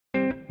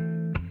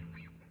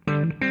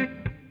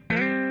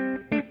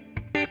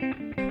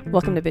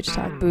Welcome to Bitch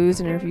Talk, booze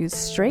and interviews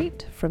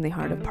straight from the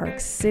heart of Park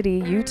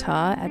City,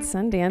 Utah at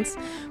Sundance.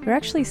 We're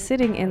actually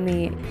sitting in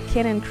the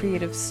Canon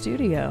Creative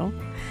Studio.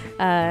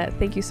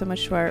 Thank you so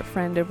much to our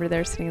friend over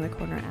there sitting in the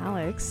corner,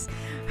 Alex,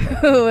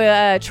 who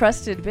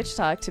trusted Bitch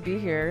Talk to be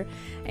here.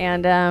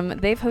 And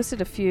they've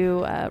hosted a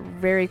few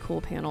very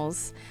cool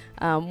panels.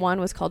 One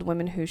was called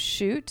Women Who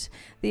Shoot.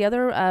 The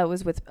other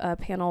was with a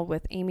panel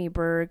with Amy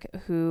Berg,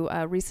 who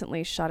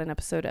recently shot an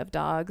episode of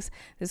Dogs.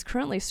 It is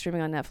currently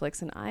streaming on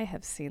Netflix, and I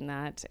have seen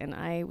that. And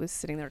I was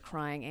sitting there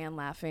crying and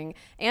laughing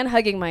and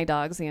hugging my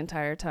dogs the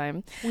entire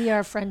time. We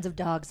are friends of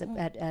dogs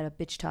at a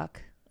Bitch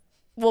Talk.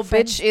 Well,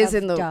 Friends bitch is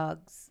of in the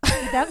dogs.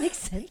 That makes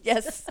sense.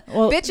 Yes.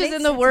 Well, Bitch is makes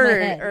in the sense in my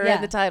word head, or yeah.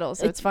 in the title,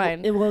 so it's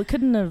fine. It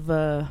couldn't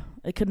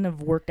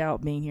have worked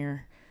out being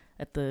here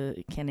at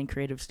the Canon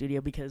Creative Studio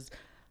because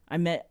I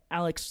met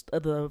Alex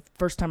the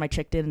first time I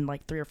checked in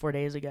like 3 or 4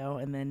 days ago,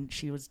 and then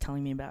she was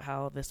telling me about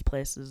how this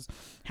place is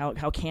how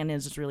Canon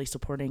is really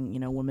supporting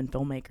women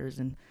filmmakers,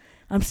 and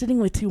I'm sitting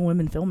with 2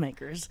 women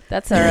filmmakers.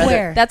 That's our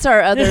Where? that's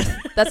our other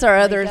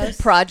Legos?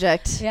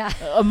 project. Yeah.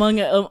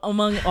 among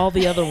all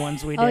the other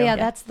ones we do. Oh yeah,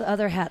 that's the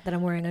other hat that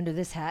I'm wearing under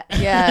this hat.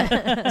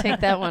 Yeah.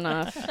 Take that one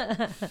off.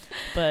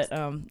 But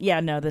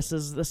this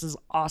is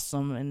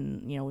awesome,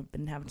 and we've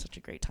been having such a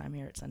great time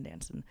here at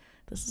Sundance, and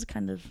this is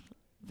kind of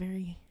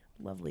very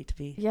lovely to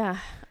be Yeah.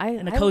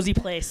 in a cozy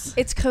place.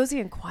 It's cozy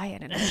and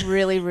quiet, and I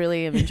really,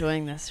 really am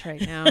enjoying this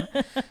right now.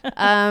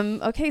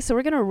 Okay, so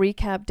we're going to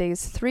recap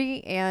days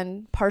 3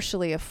 and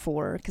partially of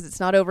 4, because it's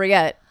not over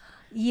yet.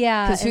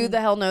 Yeah. Because who the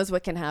hell knows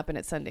what can happen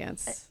at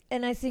Sundance?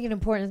 And I think an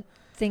important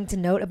thing to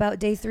note about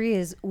day 3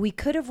 is we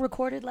could have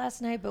recorded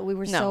last night, but we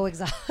were so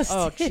exhausted.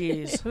 Oh,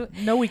 jeez.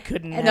 No, we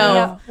couldn't. And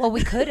No. well,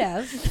 we could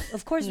have.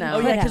 Of course No. we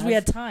Oh, could yeah, because we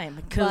have. had time.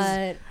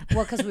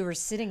 Because we were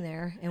sitting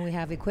there and we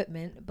have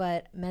equipment,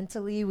 but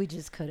mentally we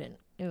just couldn't.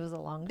 It was a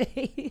long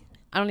day.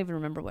 I don't even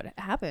remember what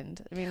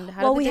happened. I mean,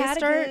 how Well, did we the day had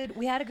start?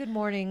 we had a good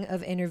morning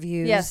of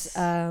interviews. Yes.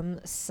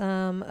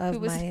 Some of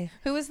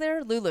Who was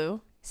there?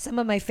 Lulu. some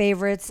of my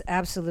favorites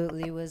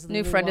absolutely was New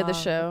Lulu friend of the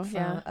Wong show, from-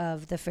 yeah.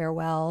 of the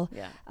farewell.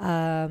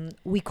 Yeah.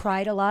 We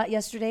cried a lot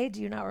yesterday.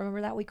 Do you not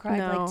remember that? We cried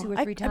No. like 2 or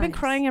 3 times. I've been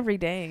crying every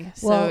day,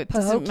 so Well, it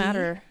doesn't Pahokee,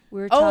 matter. We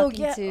were Oh,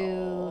 talking yeah. to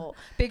Oh,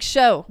 big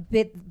show.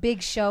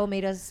 Big Show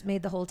made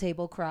the whole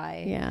table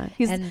cry. Yeah.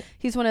 And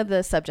He's one of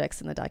the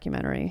subjects in the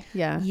documentary.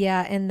 Yeah.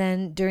 yeah, and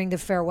then during the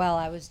farewell,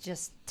 I was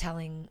just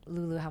telling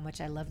Lulu how much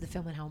I loved the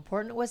film and how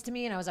important it was to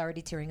me, and I was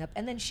already tearing up.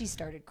 And then she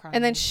started crying.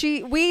 And then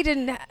we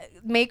didn't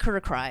make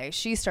her cry.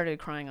 She started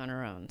crying on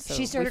her own. So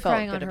she started we felt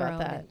crying good on her about own.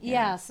 that.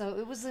 Yeah, so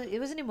it was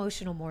an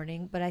emotional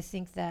morning, but I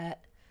think that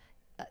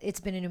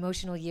it's been an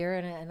emotional year,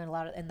 and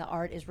the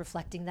art is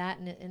reflecting that,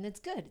 and it's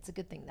good. It's a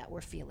good thing that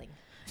we're feeling.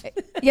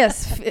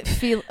 Yes,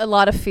 feel a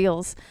lot of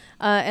feels.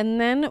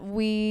 And then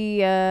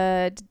we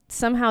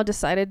somehow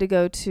decided to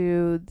go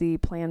to the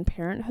Planned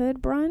Parenthood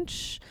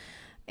brunch,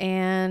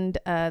 and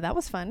that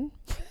was fun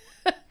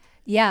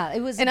Yeah,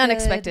 it was and good-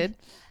 unexpected.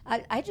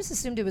 I just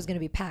assumed it was going to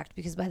be packed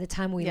because by the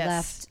time we Yes.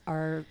 left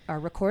our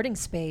recording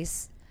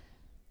space,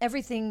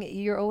 everything,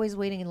 you're always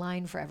waiting in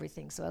line for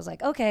everything. So I was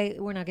like, okay,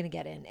 we're not going to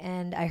get in.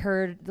 And I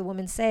heard the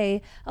woman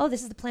say, oh,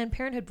 this is the Planned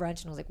Parenthood brunch.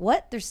 And I was like,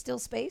 what? There's still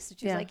space? And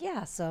she was Yeah. like,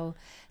 yeah. So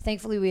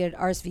thankfully we had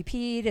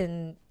RSVP'd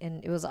and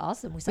it was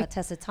awesome. We saw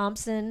Tessa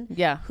Thompson,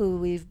 Yeah. who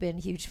we've been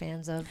huge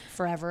fans of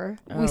forever.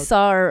 We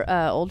saw our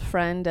old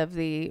friend of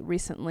the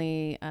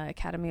recently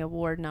Academy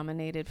Award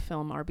nominated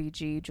film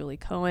RBG, Julie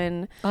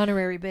Cohen.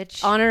 Honorary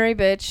bitch. Honorary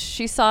bitch.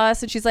 She saw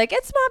us and she's like,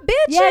 it's my bitches.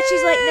 Yeah,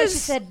 she's like, no, she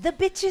said, the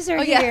bitches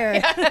are here.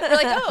 Yeah. We're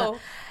like, oh.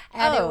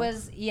 And Oh. it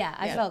was, I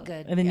Yeah. felt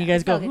good. And then Yeah, you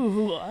guys it go, felt good.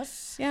 who,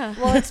 us? Yeah.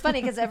 Well, it's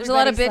funny because There's a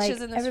lot of everybody's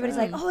bitches in this everybody's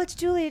room. like, oh, it's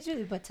Julie.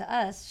 But to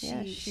us,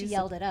 Yeah, she she's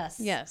yelled at us.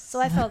 Yes. So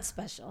I felt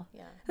special.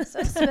 Yeah.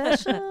 So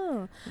special.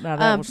 No,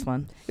 that was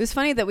fun. It was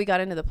funny that we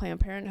got into the Planned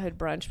Parenthood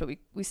brunch, but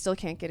we still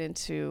can't get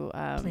into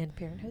Planned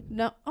Parenthood?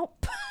 no. Oh,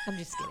 I'm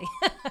just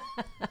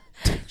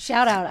kidding.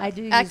 Shout out. I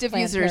do use active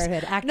Planned users.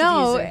 Parenthood. Active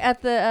No, user.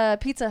 at the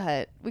Pizza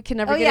Hut. We can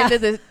never Oh, get yeah. into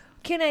the.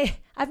 Can I?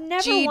 I've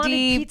never GD wanted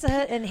Pizza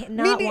Hut and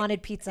not Me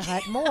wanted Pizza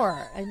Hut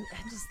more. And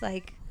I'm just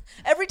like,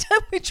 Every time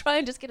we try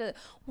and just get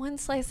one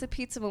slice of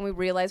pizza when we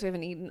realize we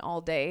haven't eaten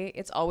all day,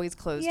 it's always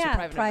closed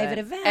to private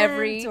event.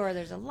 Every or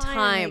there's a line.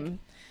 time. Like,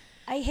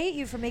 I hate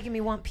you for making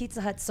me want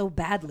Pizza Hut so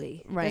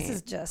badly. Right. This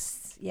is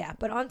just,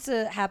 But on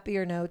to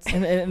happier notes.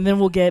 And then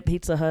we'll get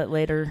Pizza Hut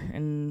later,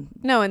 and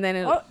No, and then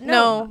Oh,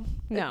 no.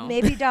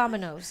 Maybe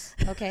Domino's.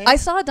 Okay. I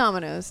saw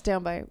Domino's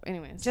down by.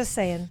 Anyways, just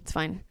saying. it's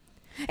fine.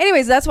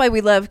 Anyways, that's why we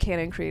love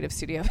Canon Creative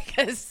Studio,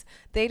 because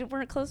they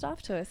weren't closed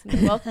off to us. And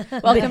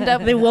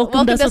they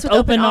welcomed us with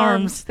open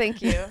arms.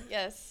 Thank you.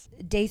 Yes.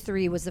 Day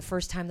 3 was the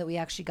first time that we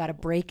actually got a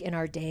break in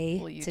our day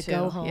Well, you to too,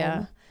 go home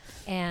yeah.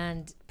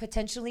 and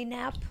potentially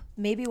nap,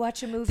 maybe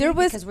watch a movie There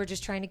was- because we're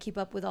just trying to keep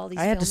up with all these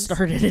I had to films.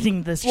 start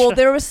editing this Well, show.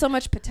 there was so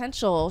much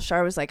potential.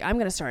 Shar was like, I'm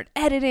going to start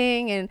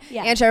editing. And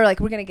Yeah. Shar were like,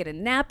 we're going to get a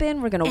nap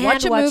in. We're going to And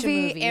watch a watch a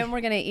movie. movie. And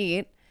we're going to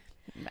eat.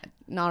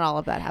 Not all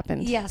of that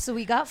happened. Yeah, so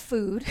we got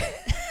food.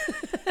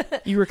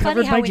 You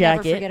recovered Funny how my we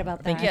never jacket. forget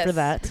about Thank that. you for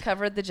that.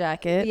 Covered the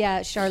jacket.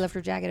 Yeah, Char left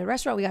her jacket at a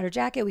restaurant. We got her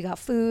jacket. We got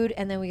food,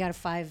 and then we got a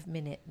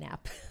 5-minute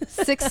nap.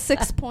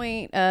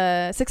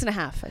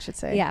 6.5, I should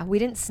say. Yeah, we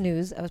didn't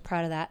snooze. I was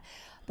proud of that.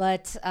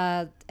 But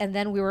and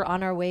then we were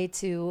on our way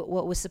to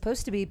what was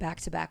supposed to be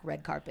back-to-back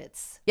red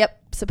carpets.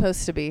 Yep,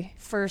 supposed to be.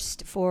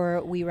 First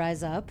for We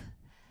Rise Up,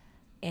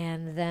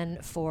 and then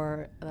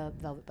for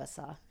Velvet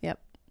Buzzsaw. Yep.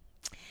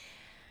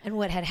 And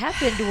what had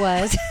happened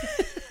was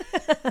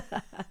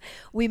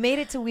we made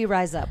it to We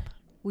Rise Up.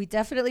 We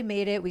definitely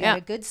made it. We got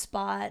a good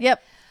spot.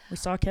 Yep. We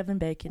saw Kevin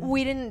Bacon.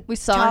 We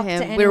saw talk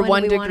him. To We were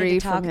anyone 1 we wanted degree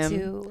to talk from him.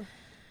 to.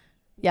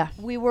 Yeah.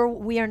 We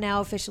are now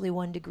officially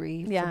 1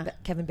 degree Yeah. from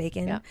Kevin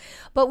Bacon. Yeah.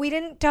 But we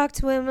didn't talk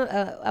to him.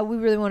 We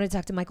really wanted to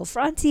talk to Michael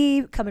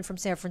Franti, coming from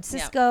San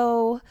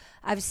Francisco.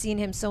 I've seen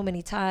him so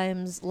many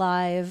times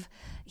live.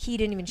 He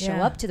didn't even show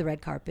Yeah. up to the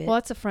red carpet. Well,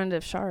 that's a friend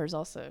of Char's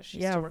also. She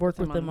used Yeah, to I worked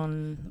with them the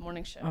on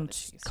morning show. a that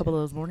she used couple to.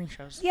 of those morning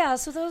shows. Yeah,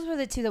 so those were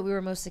the two that we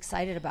were most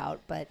excited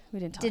about, but We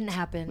didn't talk. didn't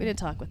happen. We didn't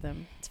talk with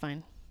them. It's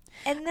fine.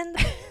 And then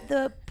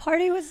the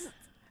party was...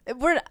 It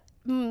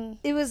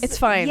was... It's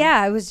fine.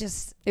 Yeah, it was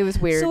just... It was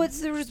weird. So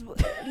there was...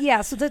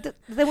 Yeah, so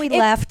then we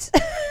left.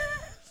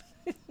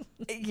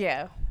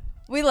 Yeah.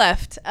 We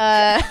left.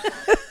 I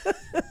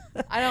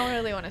don't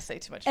really want to say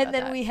too much And about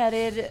then that. we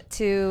headed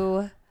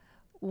to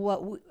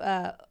well,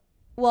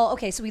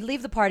 okay, so we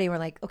leave the party and we're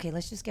like, okay,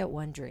 let's just get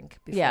one drink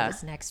before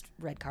this next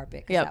red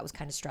carpet, because that was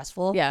kind of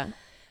stressful. Yeah.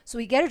 So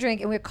we get a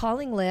drink and we're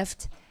calling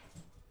Lyft,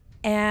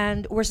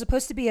 and we're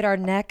supposed to be at our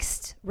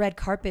next red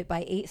carpet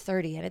by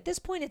 8:30, and at this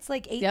point it's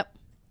like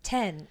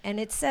 8:10, and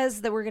it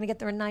says that we're gonna get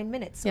there in 9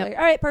 minutes. So we're like,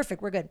 all right,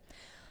 perfect, we're good.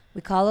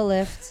 We call a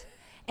Lyft,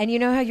 and you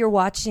know how you're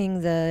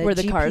watching the Where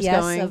the GPS car's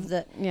going. of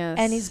the Yes.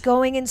 and he's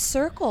going in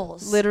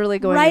circles, Literally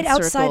going right in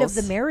outside of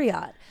circles. the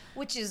Marriott,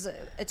 which is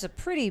it's a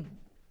pretty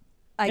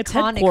It's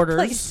iconic headquarters.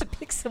 place to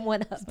pick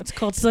someone up. It's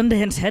called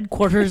Sundance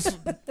headquarters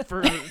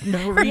for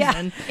no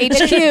reason.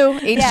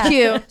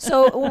 HQ.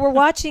 So we're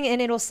watching,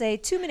 and it'll say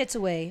 2 minutes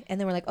away, and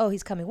then we're like, oh,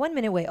 he's coming. 1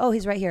 minute away. Oh,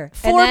 he's right here. And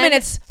 4 then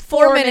minutes.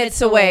 4 minutes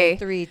away.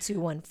 3, 2,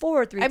 1,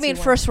 4, 3, I mean, 2,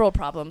 1. first world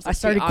problems. I let's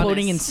be started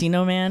quoting honest.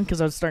 Encino Man because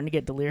I was starting to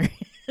get delirious.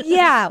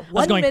 Yeah, I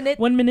was going,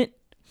 1 minute,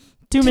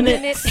 2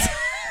 minutes,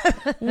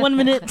 1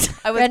 minute.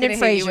 I was Brendan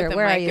gonna hit you Fraser, with a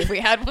where are mic you? if we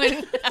had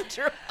one.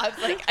 After I was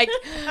like,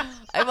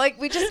 I'm like,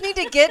 we just need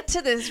to get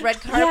to this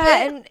red carpet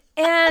Yeah, and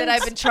that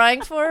I've been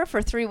trying for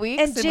 3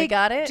 weeks, and we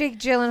got it. Jake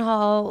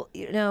Gyllenhaal,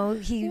 you know,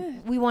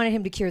 we wanted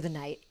him to cure the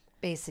night,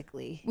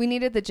 basically. We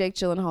needed the Jake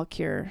Gyllenhaal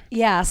cure,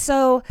 Yeah,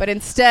 so but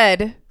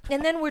instead,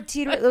 and then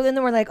and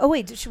then we're like, oh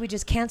wait, should we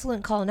just cancel it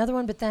and call another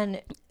one? But then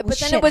it was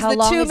the how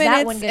long 2 is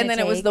that one minutes, gonna and then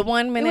it was take? the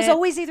 1 minute. It was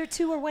always either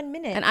 2 or 1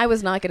 minute. and I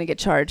was not going to get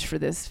charged for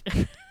this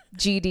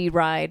GD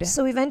ride.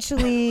 So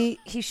eventually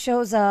he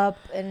shows up,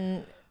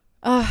 and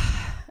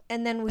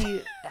then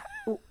we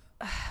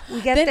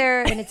get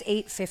there, and it's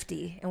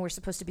 8:50, and we're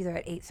supposed to be there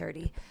at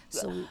 8:30.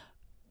 So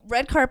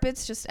Red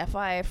carpets, just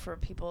FYI for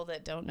people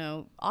that don't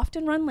know,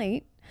 often run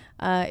late.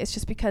 It's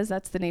just because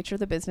that's the nature of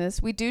the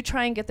business. We do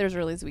try and get there as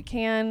early as we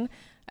can.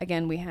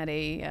 Again, we had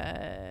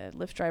a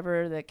Lyft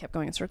driver that kept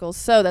going in circles,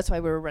 so that's why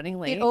we were running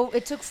late.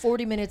 it took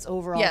 40 minutes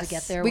overall to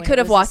get there. We when could it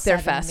have was a walked there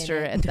 7 faster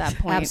minute. at that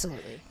point.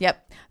 Absolutely.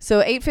 Yep.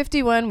 So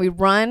 8:51, we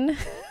run.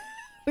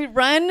 We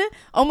run,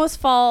 almost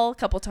fall a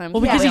couple times.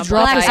 Well, because Yeah, he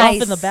dropped us black off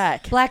ice. in the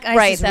back. Black ice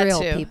Right, is that real,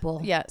 too. people.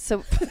 Yeah.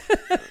 So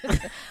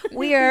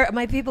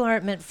My people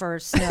aren't meant for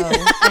snow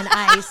and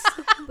ice,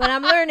 but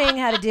I'm learning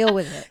how to deal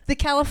with it. the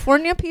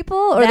California people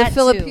or That the too.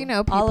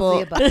 Filipino people?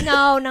 All of the above.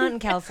 No, not in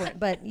California,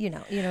 but you know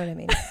what I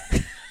mean.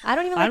 I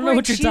don't even like I don't know wearing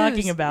what you're shoes.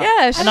 talking about.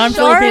 Yeah, and I'm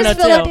Char is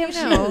Filipino too.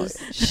 Filipino. Shoes.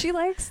 She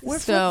likes the We're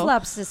snow.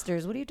 flip-flop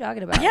sisters. What are you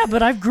talking about? Yeah,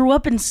 but I grew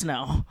up in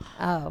snow.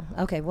 Oh,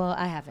 okay. Well,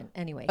 I haven't.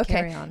 Anyway, Okay.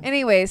 carry on.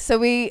 Anyway, so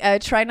we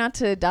try not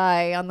to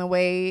die on the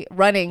way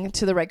running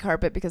to the red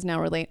carpet because now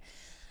we're late.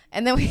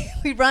 And then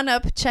we run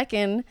up, check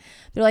in.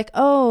 They're like,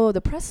 "Oh,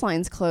 the press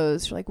line's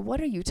closed." We're like,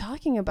 "What are you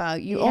talking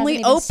about? You It only hasn't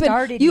even opened.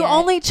 started You yet."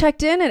 only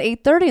checked in at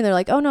 8:30." And they're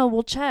like, "Oh no,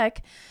 we'll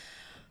check."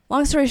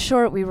 Long story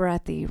short, we were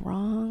at the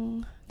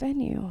wrong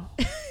venue.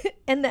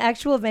 And the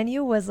actual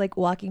venue was like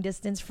walking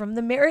distance from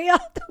the Marriott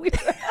that we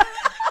were at.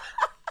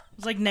 It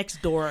was like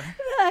next door.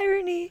 The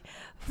irony.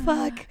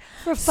 Fuck.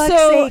 For fuck's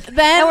So sake.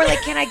 then- and we're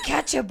like, can I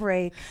catch a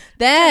break?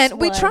 Then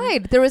Just we one.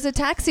 tried. There was a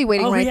taxi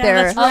waiting Oh right yeah,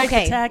 there. that's right.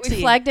 Okay. The taxi.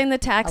 We flagged in the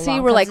taxi.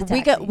 Along We're comes like, the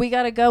we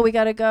taxi.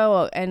 gotta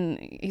go. And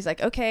he's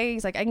like, okay.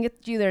 He's like, I can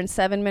get you there in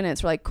 7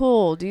 minutes. We're like,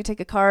 cool. Do you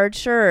take a card?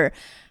 Sure.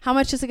 How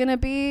much is it gonna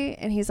be?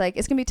 And he's like,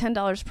 it's gonna be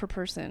 $10 per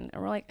person.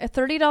 And we're like, a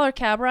 $30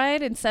 cab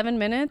ride in 7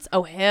 minutes?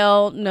 Oh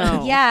hell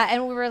no. Yeah,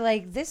 and we were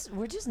like,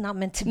 we're just not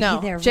meant to No.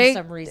 be there for Jake,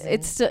 some reason.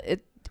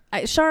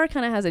 Shar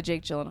kind of has a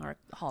Jake Gyllenhaal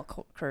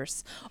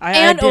curse,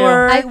 I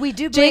do. we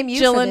do blame Jake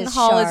you for this,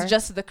 Gyllenhaal Shar. is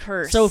just the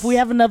curse. So if we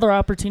have another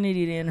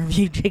opportunity to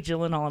interview Jake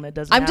Gyllenhaal and it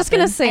doesn't I'm just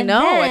gonna happen, say And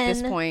no at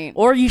this then- point.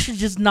 or you should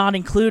just not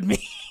include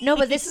me. No,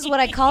 but this is what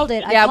I called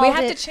it. Yeah, we called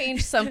have it, to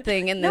change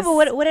something in No, this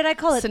but what did I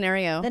call it?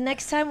 scenario. The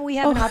next time we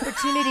have an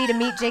opportunity to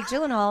meet Jake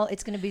Gyllenhaal,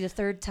 it's going to be the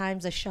third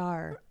time's a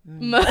Shar.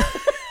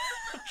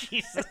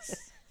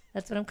 Jesus.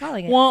 That's what I'm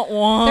calling it. Wah,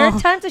 wah. There are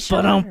tons of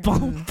shows.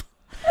 Ba-dum-bum.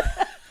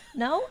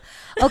 No?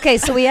 Okay,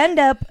 so we end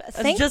up...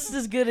 That's just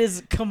as good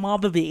as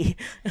Kamababi.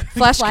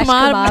 Flash Flash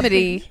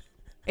commodity.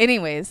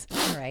 Anyways,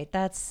 All right,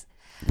 that's...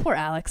 poor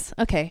Alex.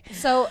 Okay.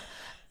 So,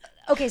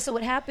 okay, so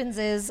what happens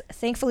is,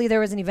 thankfully there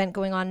was an event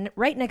going on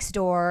right next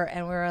door,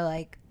 and we were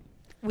like,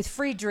 with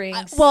free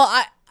drinks.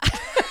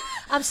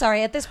 I'm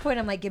sorry. At this point,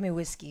 I'm like, give me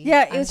whiskey.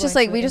 Yeah, I'm it's just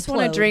going like, we just want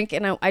to implode. drink,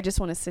 and I just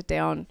want to sit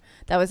down.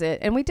 That was it.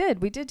 And we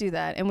did do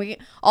that. And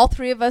all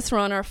three of us were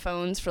on our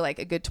phones for like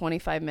a good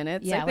 25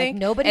 minutes, Yeah, I like think.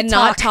 nobody and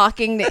not talk.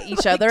 talking to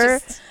each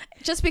other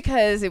just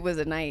because it was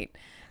a night.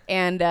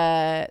 And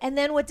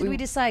then what did we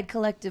decide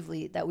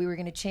collectively? That we were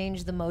going to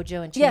change the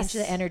mojo and change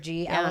the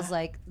energy. I Yeah. was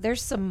like,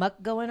 there's some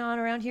muck going on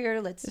around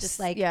here. Let's just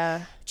like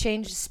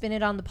spin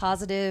it on the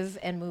positive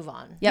and move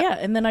on. Yep. Yeah,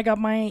 and then I got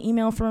my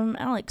email from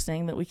Alex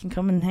saying that we can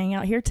come and hang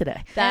out here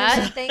today.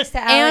 And so thanks to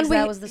Alex,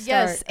 that was the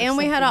start. Yes, of and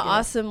we had an something good.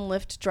 awesome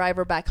Lyft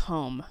driver back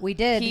home. We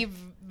did. He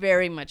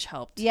very much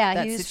helped. Yeah,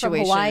 that he was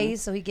situation. from Hawaii,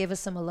 so he gave us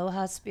some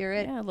aloha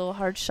spirit. Yeah, a little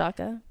hard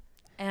shaka.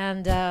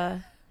 And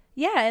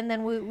and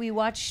then we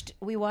watched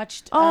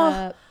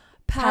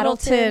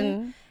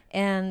Paddleton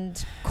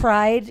and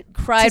cried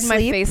cried to my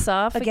sleep face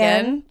off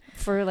again again.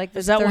 for like the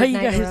Is that third why you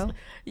night in a row.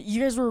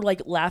 guys were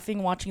like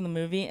laughing watching the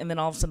movie, and then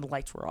all of a sudden the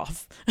lights were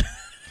off?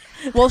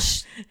 Well,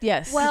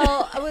 yes.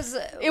 Well,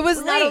 it was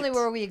not late. only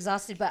were we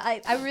exhausted, but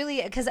I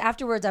really, because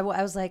afterwards I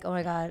was like, oh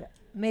my God,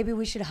 maybe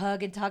we should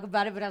hug and talk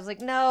about it. But I was like,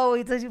 no,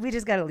 we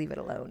just got to leave it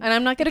alone. And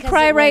I'm not going to Because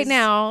cry it right was-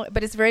 now,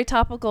 but it's very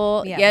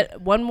topical. Yeah.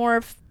 Yet one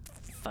more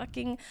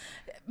fucking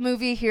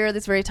movie here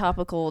that's very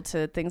topical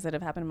to things that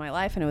have happened in my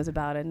life, and it was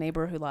about a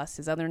neighbor who lost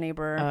his other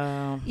neighbor.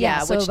 Yeah,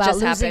 so which about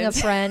just losing happened a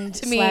friend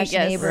to me. slash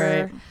Yes,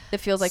 neighbor. It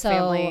feels like so,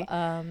 family.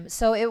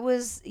 So it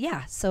was,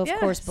 so of Yeah,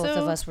 course both of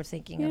so, us were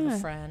thinking of a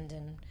friend,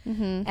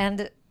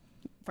 and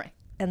Right.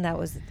 and that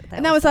was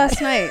was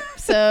last night.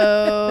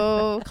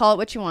 So call it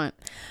what you want.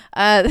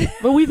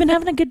 But we've been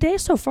having a good day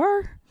so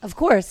far. Of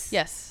course.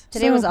 Yes.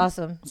 Today was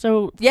awesome.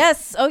 So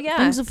Yes. Oh yeah.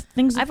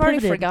 things have I've already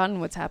pivoted. forgotten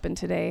what's happened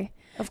today.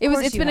 Of It's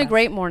course you been a have.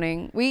 great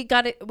morning. We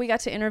got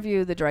to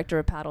interview the director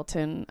of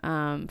Paddleton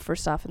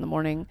first off in the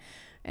morning,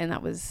 and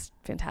that was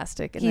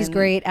fantastic. And He's then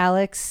great,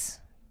 Alex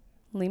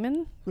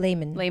Lehman.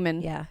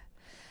 Lehman. Yeah.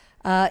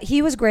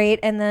 He was great.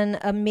 And then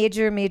a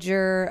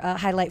major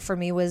highlight for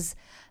me was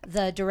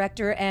the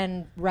director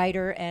and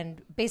writer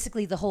and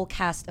basically the whole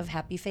cast of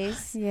Happy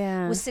Face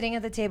Yeah. was sitting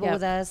at the table Yep.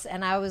 with us,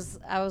 and I was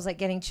like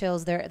getting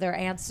chills. Their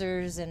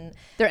answers and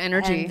Their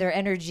energy. and their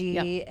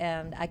energy,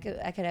 and I could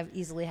have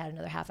easily had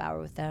another half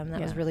hour with them. That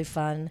was Yeah. really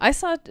fun. I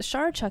saw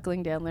Shar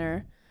chuckling down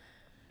there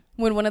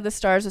when one of the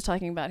stars was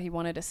talking about he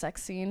wanted a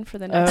sex scene for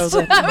the next.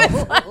 okay.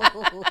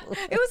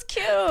 It was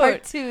cute.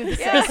 Part 2, the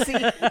sex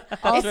scene,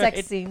 all That's sex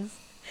right. scenes.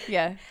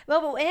 Yeah.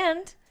 Well,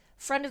 and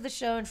friend of the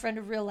show and friend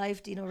of real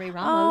life, Dino Ray Oh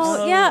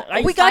Ramos. yeah,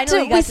 I we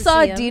finally got we to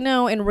saw see him.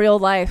 Dino in real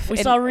life. We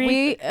and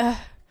saw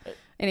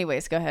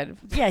anyways, go ahead.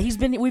 Yeah,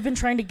 we've been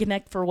trying to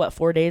connect for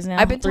 4 days now.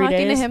 I've been 3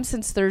 talking days? to him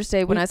since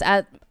Thursday when I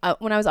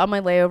was on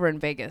my layover in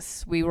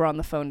Vegas. We were on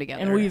the phone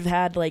together, and we've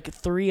had like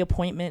 3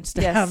 appointments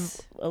to Yes.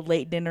 have a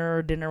late dinner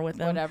or dinner with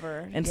him.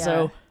 whatever. And Yeah.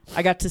 so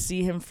I got to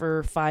see him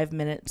for 5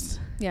 minutes.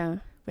 yeah.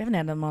 We haven't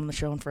had him on the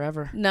show in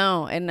forever.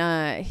 No,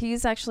 and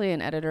he's actually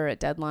an editor at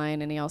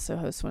Deadline, and he also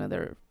hosts one of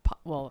their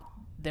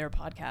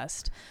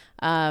podcast.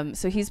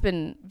 So he's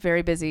been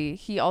very busy.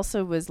 He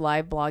also was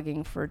live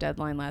blogging for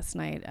Deadline last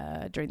night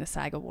during the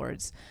SAG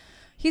Awards.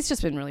 He's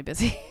just been really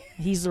busy.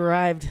 He's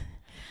arrived.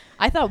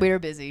 I thought we were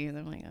busy, and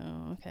I'm like,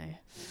 oh, okay.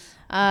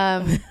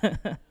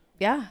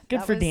 Yeah. Good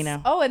that for was-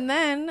 Dino. Oh, and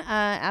then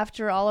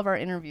after all of our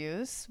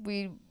interviews,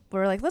 we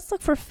were like, let's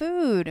look for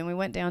food, and we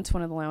went down to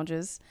one of the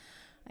lounges.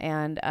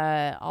 And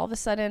all of a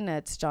sudden,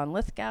 it's John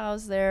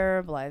Lithgow's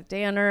there, Blythe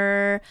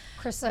Danner.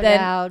 Chris Then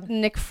O'Dowd.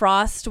 Nick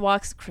Frost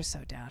walks. Chris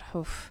O'Dowd.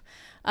 Oof.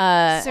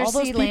 Cersei All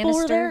those people Lannister.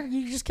 were there.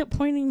 You just kept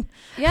pointing.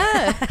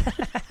 Yeah.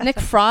 Nick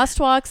Frost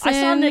walks in. I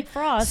saw Nick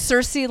Frost.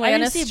 Cersei Lannister. I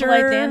didn't see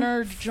Blythe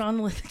Danner, John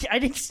Lithgow.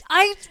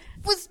 I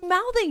was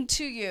mouthing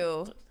to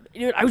you.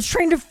 Dude, I was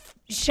trying to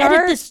Shar,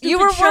 edit this you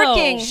were stupid show.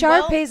 working. Shar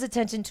Well- pays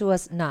attention to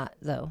us not,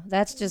 though.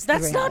 That's just the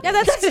That's not. reality.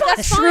 Yeah, that's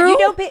that's fine. true. You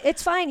don't pay,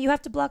 it's fine. You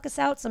have to block us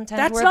out sometimes.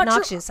 That's We're not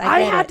obnoxious. true. I I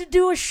get had it. to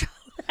do a show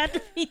that had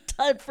to be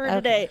done for Okay.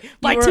 today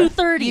by You were-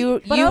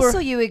 2:30. But you also,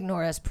 were- you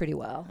ignore us pretty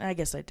well. I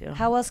guess I do.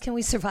 How else can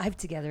we survive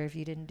together if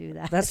you didn't do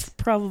that?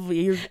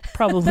 You're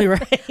probably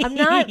right. I'm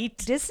not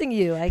dissing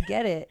you. I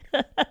get it.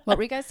 What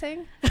were you guys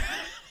saying?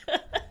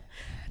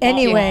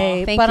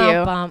 Anyway, Thank ba-dum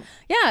you. bump.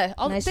 Yeah,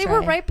 Nice they try.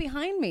 were right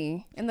behind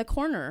me in the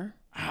corner.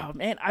 Oh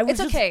man, I was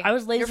It's okay. I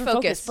was laser You're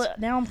focused, focused. but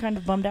now I'm kind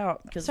of bummed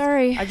out because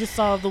Sorry. I just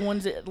saw the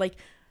ones that like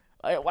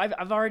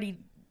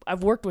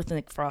I've worked with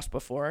Nick Frost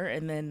before,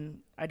 and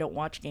then I don't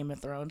watch Game of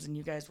Thrones, and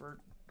you guys were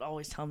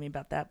always telling me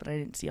about that, but I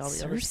didn't see all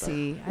the other stuff.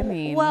 Cersei. I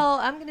mean, Well,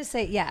 I'm going to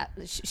say,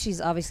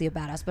 she's obviously a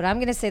badass, but I'm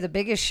going to say the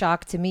biggest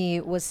shock to me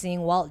was seeing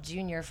Walt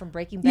Jr. from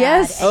Breaking Bad.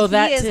 Yes. And Oh,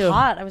 that he is too.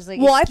 hot. I was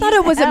like, well, I thought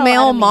it was excuse the a hell out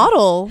male of me.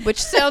 model,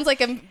 which sounds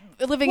like a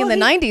living Well, in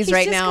the he- 90s he's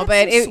right just now, got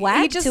but some he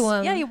swag just to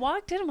him. yeah, he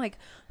walked in. I'm like,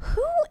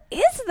 who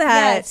is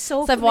that? it's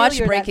so I've watched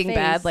familiar, that Breaking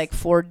Bad face. like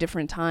 4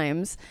 different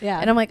times, Yeah.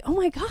 and I'm like, oh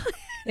my god,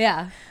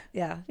 yeah.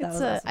 That it's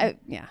was awesome.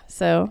 yeah.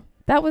 So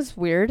that was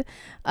weird,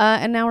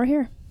 and now we're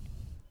here.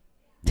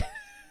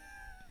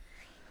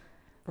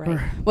 right.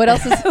 What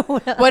else is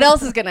what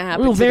else is gonna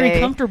happen? We were very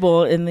today?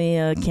 comfortable in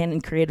the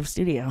Canon Creative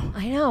Studio.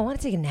 I know. I want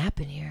to take a nap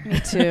in here. Me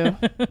too.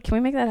 Can we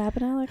make that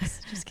happen,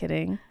 Alex? Just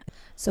kidding.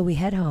 So we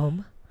head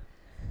home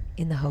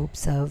in the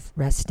hopes of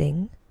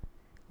resting,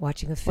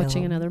 watching a film,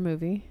 Watching another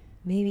movie.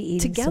 maybe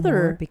eating some together.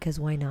 more, because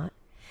why not?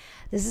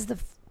 This is the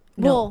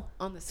no.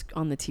 Well,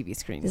 on the TV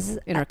screen. This is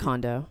in our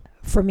condo.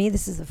 For me,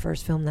 this is the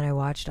first film that I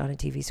watched on a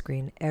TV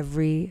screen.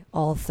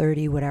 All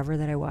 30 whatever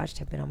that I watched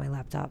have been on my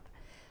laptop.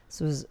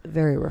 So it was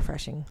very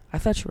refreshing. I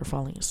thought you were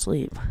falling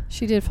asleep.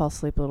 She did fall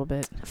asleep a little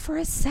bit. For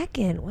a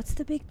second, what's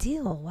the big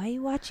deal? Why are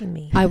you watching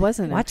me? I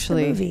wasn't Watch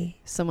actually. the movie.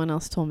 Someone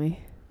else told me.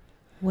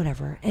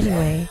 Whatever.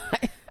 Anyway,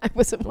 I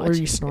wasn't watching. Were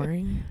you it.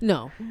 snoring?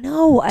 No.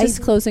 no,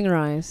 Just closing her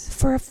eyes.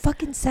 for a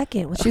fucking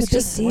second. What's She was the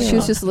big just deal? she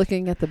was just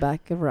looking at the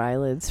back of her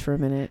eyelids for a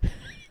minute.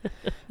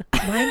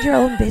 Mind your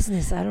own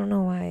business. I don't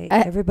know why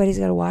everybody's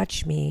got to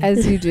watch me.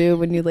 As you do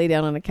when you lay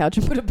down on a couch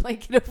and put a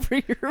blanket over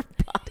your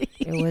body.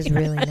 It was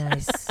really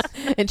nice.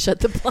 And shut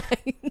the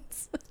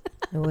blinds.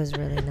 It was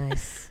really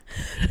nice.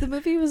 The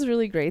movie was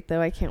really great,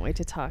 though. I can't wait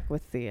to talk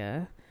with the, I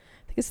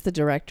think it's the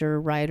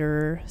director,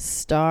 writer,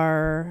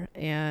 star,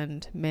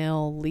 and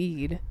male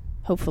lead.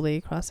 Hopefully,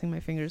 crossing my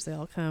fingers, they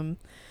all come.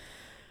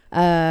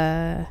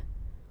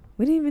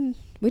 We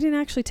didn't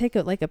actually take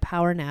a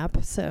power nap,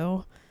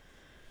 so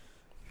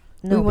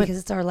No, We went-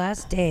 because it's our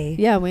last day.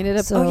 yeah, we ended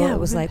up. So it it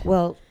was like,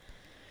 well,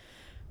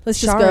 let's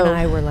Shar just go. and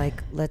I were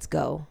like, let's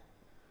go.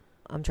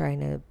 I'm trying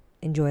to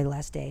enjoy the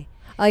last day.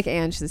 I like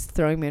Ange just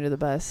throwing me under the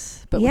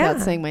bus, but Yeah.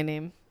 without saying my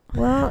name.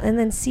 Well, and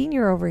then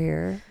Senior over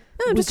here.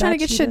 No, I'm We just trying to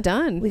got get you shit to-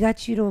 done. We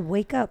got you to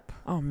wake up.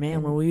 Oh man,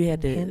 and when we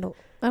had to, handle.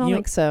 I don't you-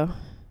 think so.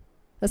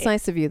 That's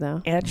nice of you,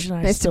 though. Ange and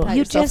I Nice to still. pat You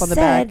yourself just on the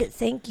said back.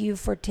 thank you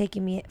for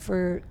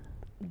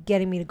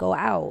getting me to go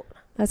out.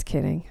 That's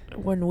kidding.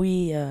 When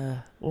we,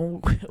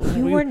 when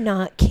You we, were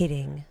not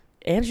kidding.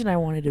 Ange and I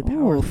wanted to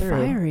power Ooh, through.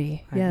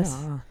 fiery. I Yes.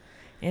 know.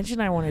 Angie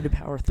and I wanted to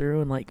power through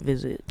and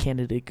visit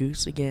Canada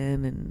Goose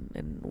again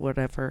and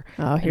whatever.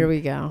 Oh, here we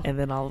go. And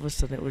then all of a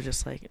sudden it was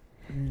just like,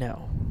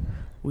 no,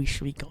 we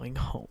should be going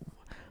home.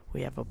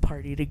 We have a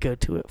party to go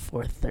to at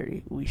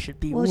 4:30. We should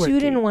be Well, working. you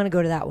didn't want to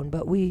go to that one,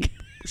 but we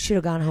should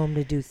have gone home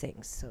to do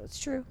things. So it's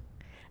true.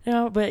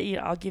 No, but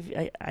I'll give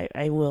you.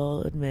 I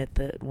will admit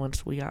that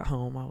once we got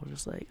home, I was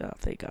just like, oh,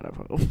 thank God I'm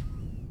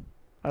home.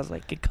 I was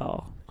like, good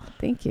call.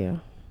 Thank you.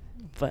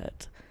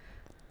 But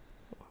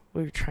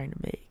we were trying to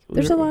make.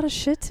 There's a lot of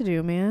shit to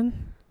do,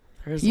 man.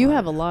 You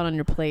have a lot on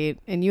your plate,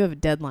 and you have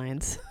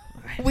deadlines.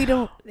 We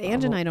don't.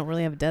 Ange and I don't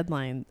really have a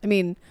deadline. I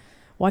mean,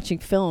 watching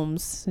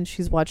films, and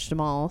she's watched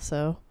them all,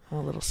 so. I'm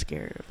a little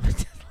scared of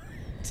it.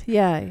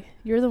 Yeah,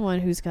 you're the one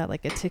who's got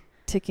like a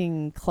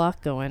ticking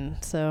clock going,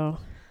 so.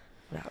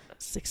 About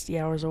 60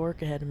 hours of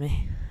work ahead of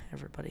me,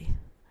 everybody.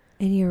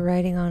 And you're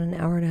riding on an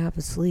hour and a half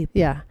of sleep.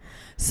 Yeah.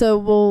 So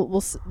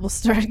we'll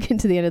start getting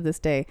to the end of this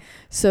day.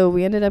 So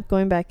we ended up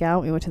going back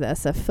out. We went to the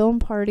SF film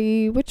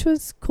party, which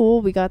was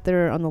cool. We got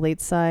there on the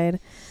late side.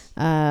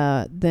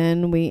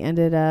 Then we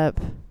ended up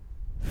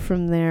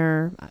from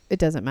there. It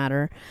doesn't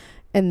matter.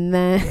 And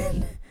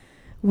then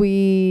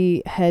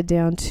we head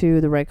down to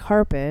the red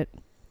carpet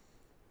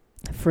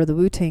for the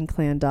Wu-Tang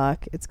Clan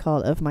doc. It's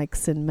called Of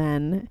Mics and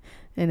Men,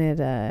 and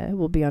it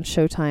will be on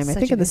Showtime, I Such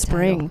think, a in the good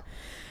spring. title.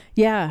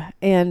 Yeah,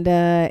 and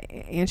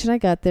Ange and I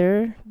got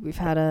there. We've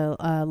had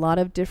a lot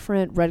of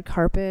different red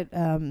carpet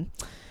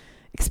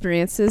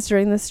experiences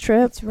during this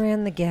trip. It's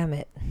ran the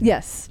gamut.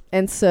 Yes,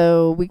 and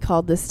so we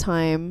called this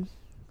time.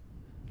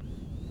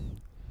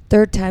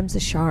 Third time's the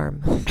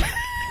charm.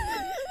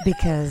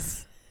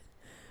 Because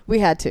We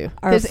had to.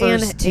 our Because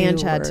first two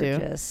Ange had were to.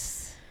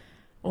 just...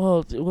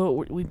 Well,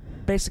 we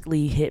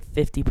basically hit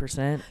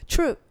 50%.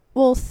 True.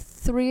 Well,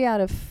 3 out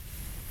of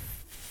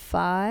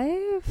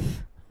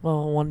 5?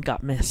 Well, one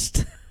got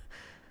missed.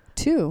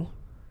 2.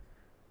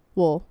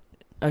 Well,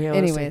 Okay.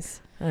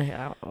 anyways.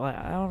 I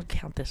don't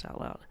count this out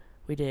loud.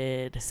 We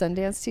did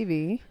Sundance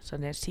TV.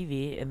 Sundance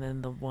TV, and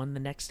then the one the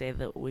next day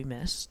that we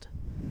missed,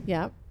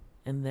 Yeah.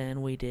 and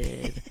then we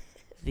did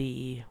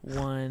the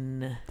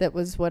one. That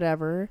was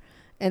whatever.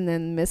 And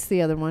then missed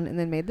the other one and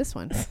then made this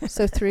one.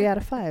 So 3 out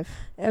of 5.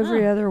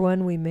 Every Ah. other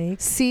one we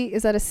make. C,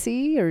 is that a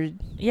C or?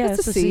 Yeah,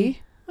 It's a C.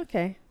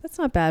 Okay. That's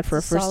not bad for a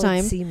It's a first solid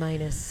time. C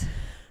minus.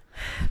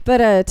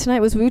 But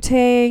tonight was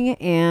Wu-Tang,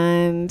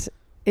 and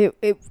it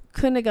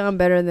couldn't have gone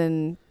better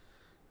than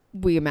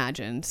we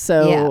imagined.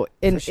 So Yeah,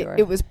 and for sure.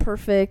 it was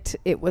perfect.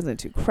 It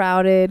wasn't too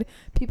crowded.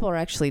 People are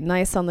actually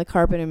nice on the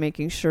carpet and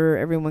making sure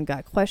everyone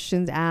got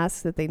questions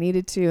asked that they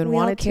needed to and We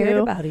all wanted cared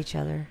to. about each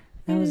other.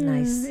 That was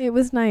nice. It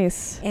was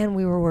nice. And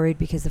we were worried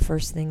because the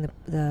first thing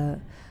the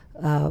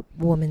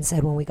woman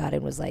said when we got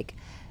in was like,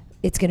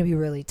 it's going to be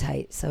really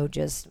tight. So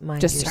just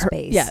mind your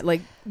space. Yeah,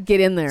 like get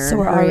in there. So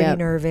we're hurry already up.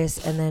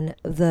 nervous. And then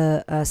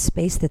the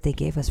space that they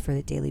gave us for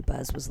the Daily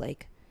Buzz was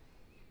like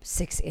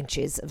 6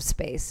 inches of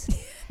space.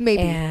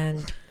 Maybe.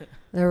 And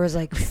there was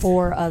like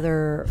 4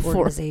 other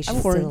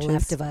organizations 4 to the inches.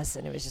 left of us.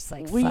 And it was just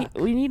like, we fuck.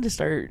 need to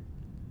start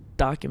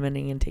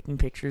documenting and taking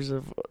pictures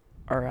of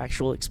our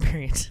actual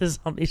experiences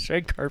on these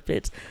red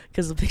carpets,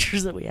 because the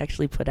pictures that we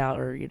actually put out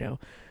are, you know,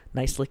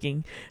 nice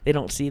looking. They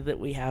don't see that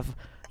we have,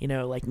 you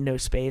know, like no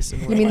space.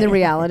 And You we're mean the like-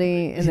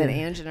 reality, and then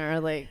Ange and I are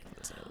like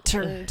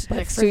turned But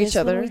next for to this each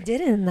one other. we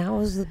didn't. That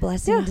was the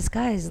blessing in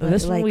disguise.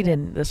 This one Like, we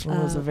didn't. This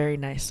one was a uh, very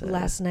nice.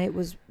 last night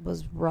was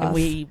rough. and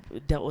we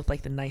dealt with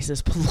like the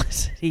nicest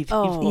publicity people.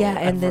 Oh, yeah,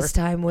 and ever. this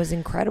time was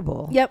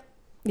incredible. Yep.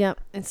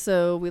 And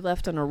so we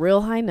left on a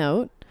real high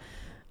note,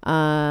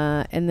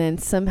 and then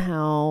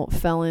somehow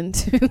fell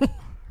into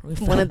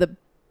one of the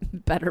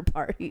better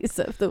parties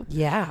of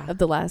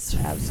the last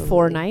 4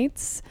 Absolutely.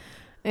 nights.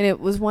 And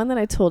it was one that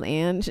I told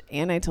Ange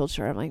and I told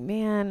Char, I'm like,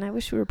 man, I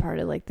wish we were part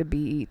of like the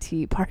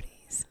BET parties.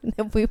 And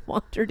then we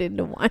wandered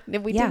into one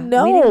and we didn't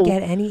know. We didn't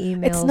get any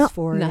emails it's not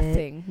for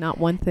nothing, not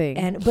one thing.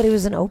 But it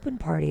was an open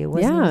party. It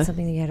wasn't Yeah. even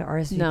something that you had to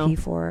RSVP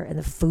for. And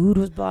the food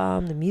was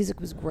bomb. The music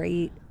was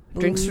great.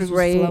 Drinks Booze were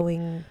great.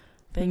 Flowing.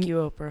 Thank you,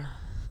 Oprah.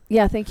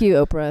 Yeah, thank you,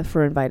 Oprah,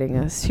 for inviting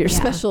us to your Yeah.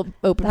 special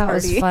open That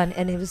party. was fun.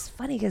 And it was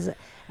funny because at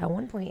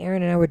one point,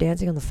 Aaron and I were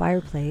dancing on the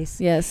fireplace.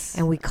 Yes.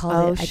 And we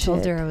called it. I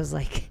told her, I was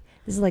like,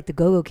 this is like the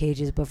go-go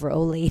cages, but for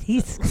old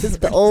ladies.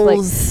 the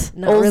olds.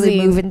 Not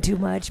really moving too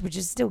much, but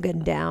just still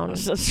getting I down.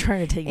 was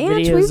trying to take And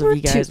videos we were of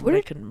you guys, two- but I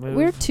we're- couldn't move.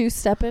 We're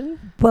two-stepping.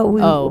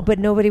 But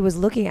nobody was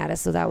looking at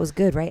us, so that was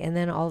good, right? And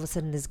then all of a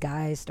sudden, this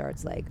guy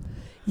starts like,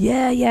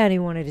 yeah, and he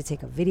wanted to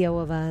take a video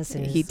of us,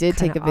 and He it's did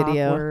take kinda a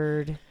video.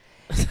 awkward.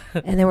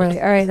 And then we're like,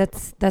 all right,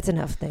 that's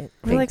enough.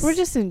 We're like, we're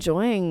just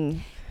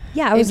enjoying.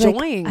 I was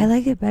enjoying. like, I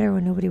like it better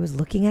when nobody was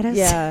looking at us.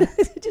 Yeah.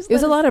 Just It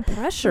was let a lot us- of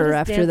pressure let us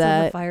after dance on the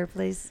that.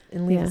 fireplace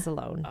and leave Yeah. us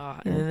alone.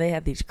 And then they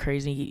had these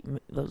crazy,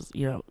 those,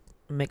 you know,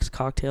 mixed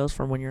cocktails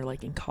from when you're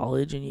like in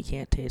college and you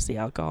can't taste the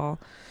alcohol.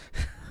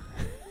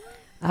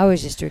 I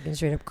was just drinking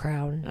straight up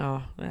Crown.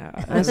 Oh,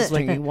 yeah. I was just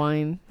drinking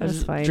wine. I was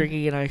That's fine.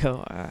 drinking and I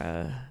go,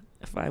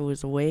 if I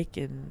was awake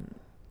and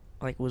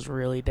like was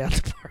really down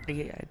to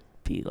party, I'd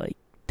be like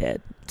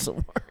dead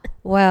somewhere.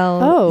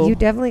 Well, you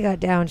definitely got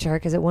down, Char,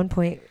 because at one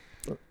point,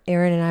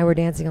 Aaron and I were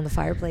dancing on the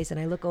fireplace, and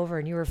I look over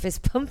and you were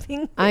fist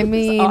pumping. I It was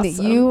mean,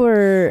 awesome. you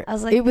were. I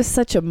was like, it was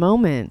such a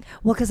moment.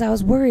 well, because I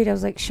was worried. I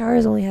was like,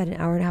 Chara's only had an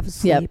hour and a half of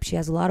sleep. Yep. She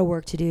has a lot of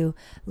work to do.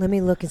 Let me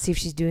look and see if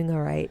she's doing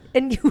all right.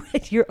 And you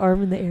had your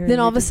arm in the air. Then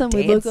and all you're of a just sudden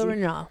we look dancing. over and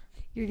you're all,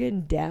 You're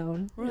getting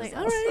down. we're like, It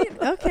all was right,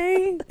 awesome.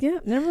 okay, yeah,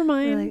 never We're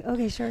mind. like,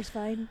 okay, Chara's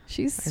fine.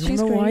 she's I don't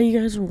know great. why you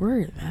guys were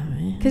worried about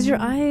me. Because your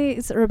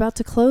eyes are about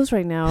to close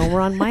right now. And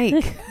we're on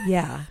mic.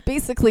 Yeah.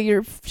 Basically,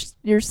 you're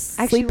Actually,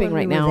 sleeping when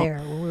right we were now. there,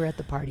 when we were at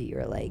the party, you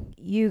were like,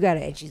 you got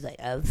it. And she's like,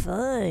 I'm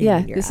fine. Yeah,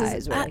 And your this eyes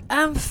is. were like,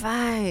 I'm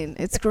fine.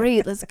 It's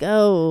great. Let's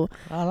go.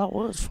 Oh, that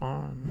was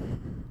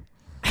fun.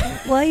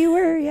 well, you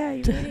were. Yeah,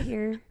 you made it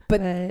here.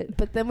 But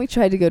But then we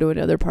tried to go to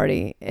another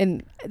party,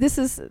 and this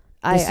is.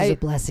 this is I a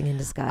blessing in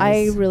disguise.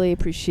 I really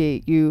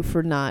appreciate you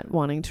for not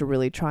wanting to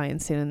really try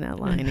and stand in that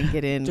line and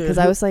get in, because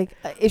I was like,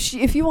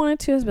 if you wanted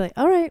to, I was like,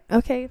 all right,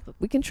 okay,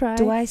 we can try.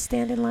 Do I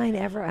stand in line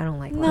ever? I don't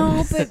like No,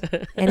 lines.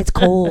 but And it's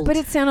cold. but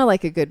it sounded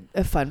like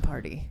a fun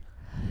party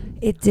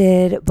It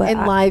did. But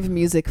and live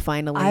music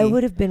finally. I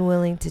would have been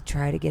willing to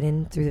try to get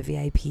in through the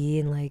VIP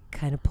and like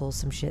kind of pull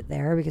some shit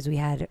there, because we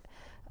had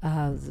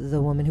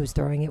the woman who was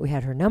throwing it. We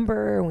had her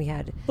number, and we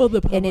had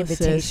an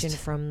invitation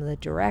from the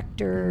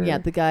director. Yeah,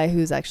 the guy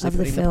who's actually of the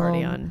putting the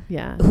party film. on.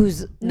 Yeah.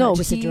 Who's No, not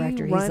just a he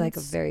director. He's like a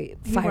runs- very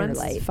He runs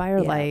Firelight.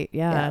 Firelight,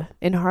 yeah. Yeah.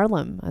 In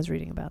Harlem. I was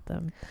reading about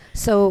them.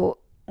 So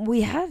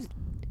we had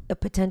a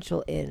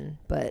potential in,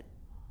 but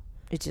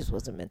it just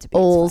wasn't meant to be.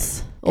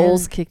 It's fine.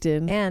 Ols And- kicked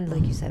in. And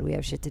like you said, we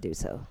have shit to do.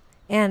 So,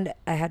 and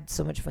I had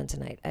so much fun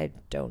tonight. I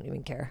don't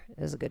even care. It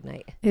was a good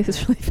night. It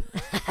was really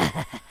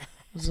fun.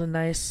 It was a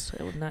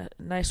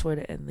nice way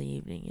to end the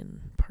evening in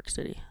Park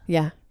City.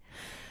 Yeah.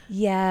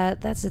 Yeah,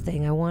 that's the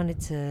thing. I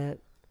wanted to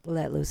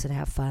let loose and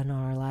have fun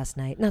on our last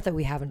night. Not that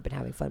we haven't been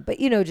having fun, but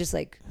just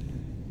like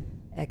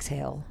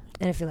exhale.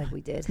 And I feel like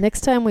we did.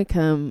 Next time we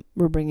come,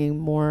 we're bringing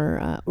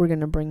more. We're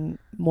gonna bring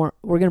more.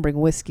 We're gonna bring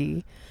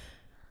whiskey,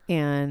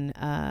 and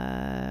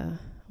oh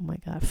my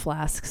god,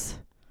 flasks.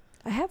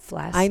 I have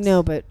flasks. I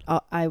know, but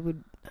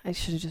I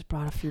should have just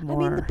brought a few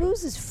more. I mean, the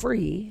booze is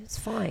free. It's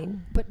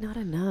fine. but not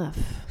enough.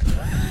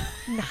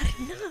 Not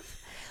enough.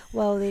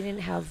 Well, they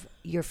didn't have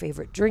your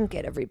favorite drink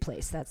at every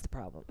place. That's the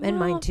problem. And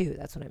Well, mine too.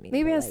 That's what I mean.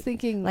 Maybe But I was like,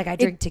 thinking, like I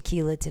drink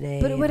tequila today.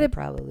 but it and would I have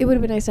probably. it would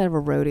have been nice to have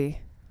a roadie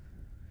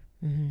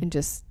Mm-hmm. and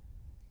just,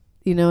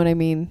 you know what I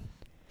mean.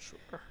 Sure.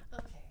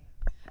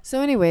 So,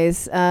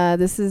 anyways,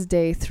 this is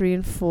day 3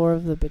 and 4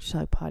 of the Bitch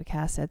Talk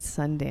podcast at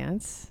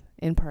Sundance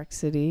in Park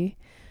City.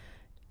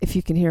 If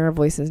you can hear our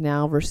voices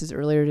now versus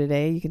earlier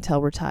today, you can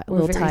tell we're a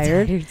little very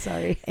tired.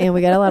 Sorry. And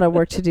we got a lot of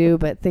work to do,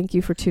 but thank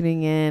you for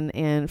tuning in,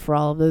 and for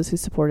all of those who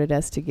supported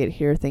us to get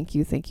here. Thank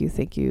you, thank you,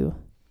 thank you.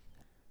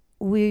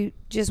 we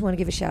just want to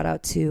give a shout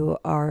out to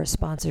our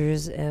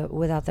sponsors.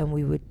 Without them,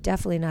 we would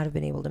definitely not have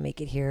been able to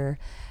make it here.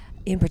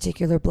 In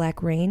particular,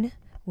 Black Rain,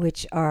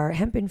 which are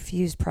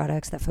hemp-infused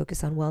products that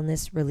focus on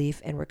wellness,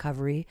 relief, and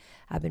recovery.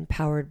 I've been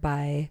powered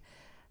by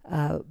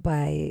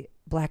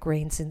Black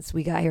Rain since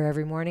we got here.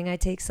 Every morning I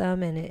take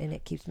some, and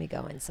it keeps me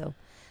going. So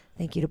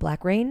thank you to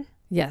Black Rain.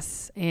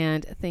 Yes,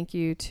 and thank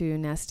you to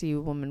Nasty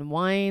Woman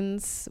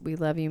Wines. We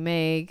love you,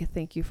 Meg.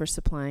 Thank you for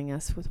supplying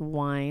us with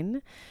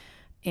wine.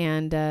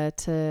 And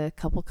to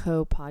Couple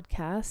Co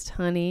Podcast,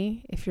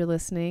 Honey, if you're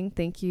listening,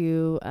 thank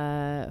you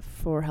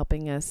for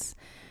helping us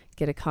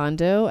get a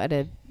condo at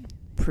a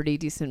pretty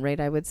decent rate,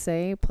 I would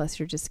say, plus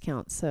your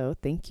discount. So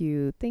thank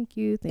you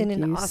In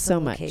an awesome so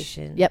much.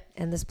 location. Yep.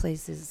 And this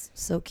place is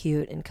so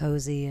cute and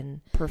cozy, and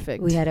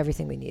Perfect. we had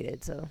everything we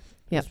needed. So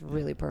Yep. it was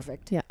really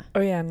perfect. Yeah.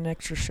 Oh yeah, and an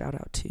extra shout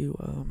out to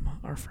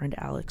our friend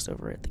Alex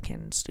over at the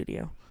Canon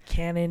Studio.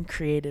 Canon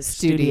Creative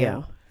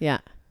Studio. Yeah.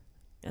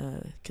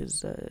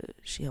 Because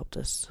she helped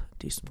us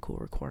do some cool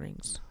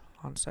recordings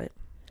on site.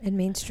 And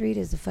Main Street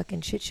is a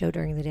fucking shit show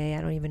during the day.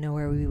 I don't even know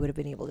where we would have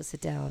been able to sit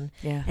down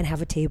Yeah. and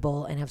have a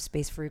table and have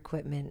space for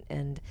equipment.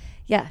 And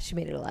yeah, she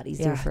made it a lot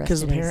easier for us.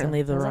 Because today,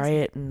 apparently so the that was awesome.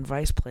 Riot and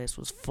Vice place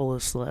was full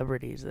of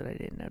celebrities that I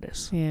didn't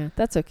notice. Yeah.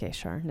 That's okay,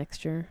 Shar.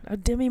 Next year.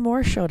 Demi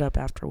Moore showed up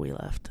after we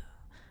left,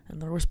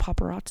 and there was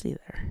paparazzi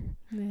there.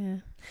 Yeah.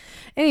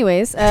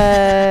 Anyways,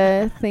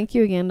 thank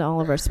you again to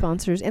all of our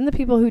sponsors and the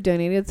people who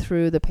donated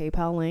through the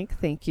PayPal link.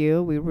 Thank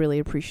you. We really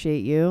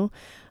appreciate you.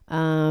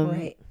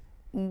 Right.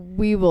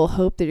 We will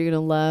hope that you're going to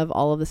love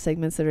all of the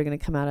segments that are going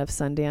to come out of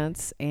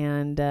Sundance.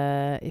 And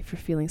if you're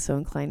feeling so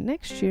inclined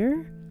next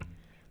year,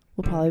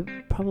 we'll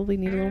probably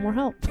need a little more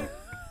help.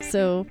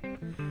 So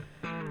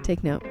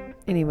take note.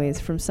 Anyways,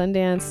 from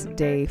Sundance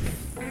day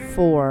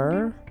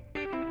 4,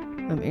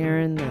 I'm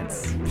Erin.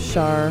 That's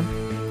Shar.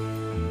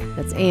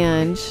 That's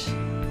Ange.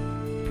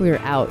 We're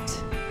out.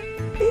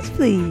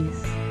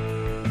 Please.